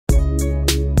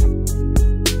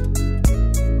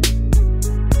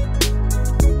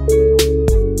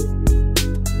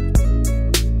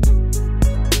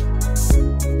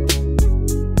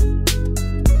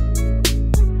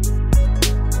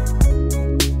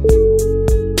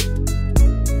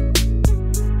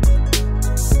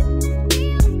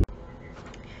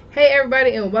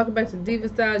everybody, and welcome back to Diva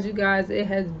Styles. You guys, it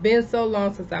has been so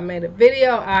long since I made a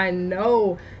video. I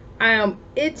know I am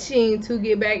itching to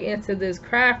get back into this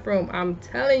craft room, I'm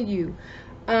telling you.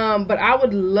 But I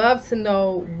would love to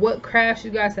know what crafts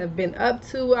you guys have been up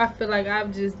to. I feel like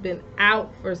I've just been out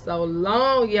for so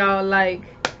long, y'all. Like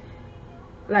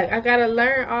I gotta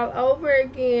learn all over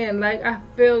again. Like, I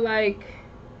feel like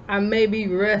I may be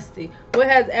rusty. What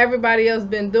has everybody else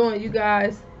been doing, you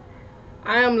guys?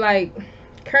 I am like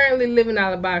currently living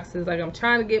out of boxes. Like, I'm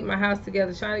trying to get my house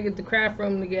together, trying to get the craft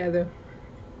room together.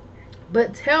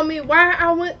 But tell me why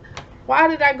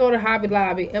did I go to Hobby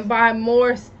Lobby and buy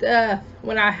more stuff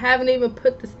when I haven't even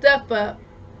put the stuff up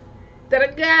that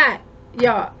I got?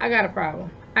 Y'all, I got a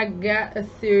problem. I got a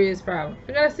serious problem.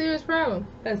 A serious problem.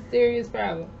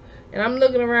 And I'm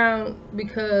looking around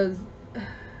because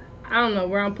I don't know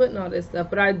where I'm putting all this stuff,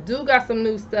 but I do got some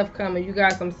new stuff coming. You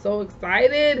guys, I'm so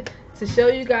excited to show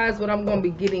you guys what I'm going to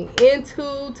be getting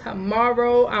into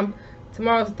tomorrow.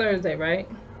 Tomorrow's Thursday, right?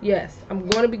 Yes, I'm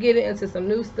going to be getting into some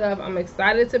new stuff. I'm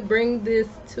excited to bring this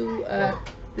to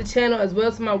the channel as well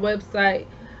as my website.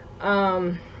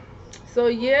 So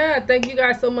yeah, thank you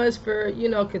guys so much for, you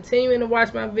know, continuing to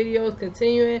watch my videos,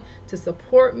 continuing to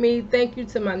support me. Thank you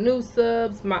to my new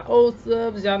subs, my old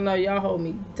subs. Y'all know y'all hold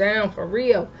me down for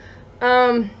real.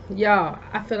 Y'all,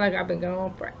 I feel like I've been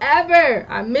gone forever.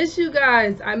 I miss you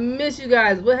guys.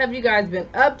 What have you guys been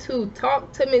up to?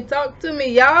 Talk to me,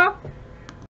 y'all.